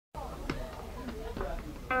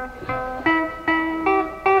It's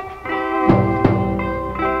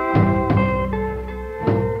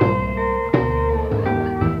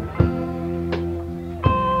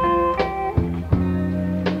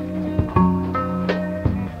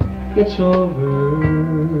over,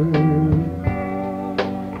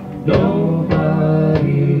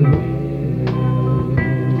 nobody wins.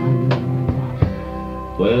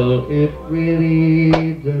 Well, it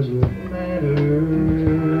really doesn't matter.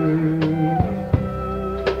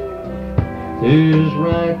 There's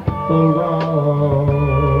right or wrong.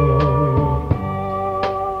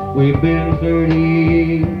 We've been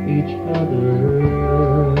hurting each other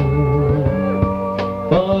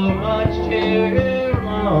for much too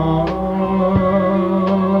long.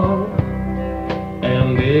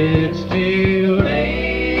 And it's too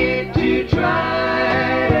late to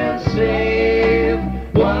try and save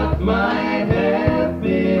what might have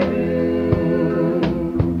been.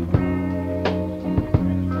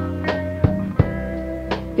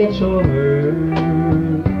 It's over,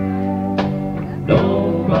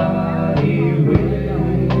 nobody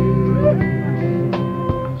wins.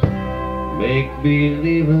 Make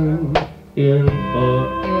believing in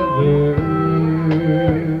forever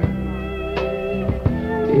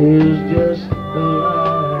is just a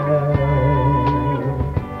lie,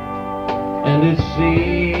 and it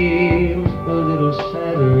seems a little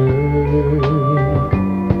sadder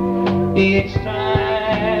each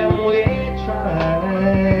time we try,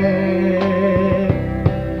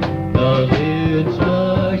 'cause it's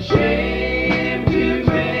a shame to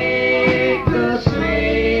make the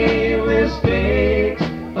same mistakes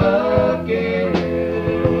again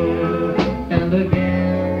and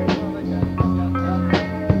again.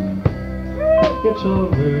 It's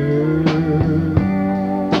over,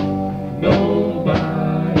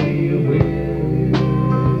 nobody wins.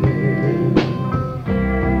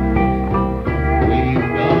 We've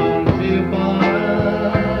gone too far,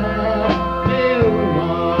 too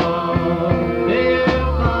long, too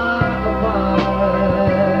far apart.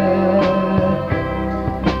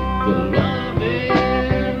 The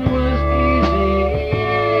loving was easy,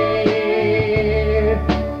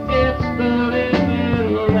 it's the living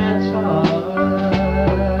that's hard.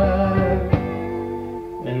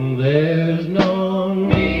 And there's no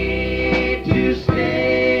need to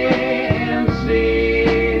stay and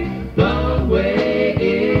see the way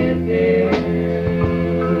it ends.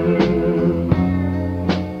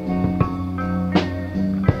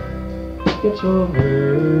 It's over,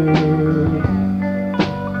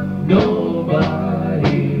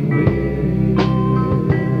 nobody wins.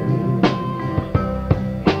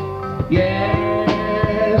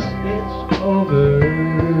 Yes, it's over.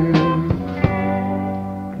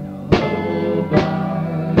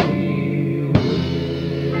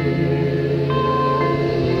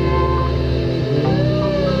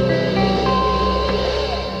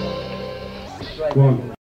 One.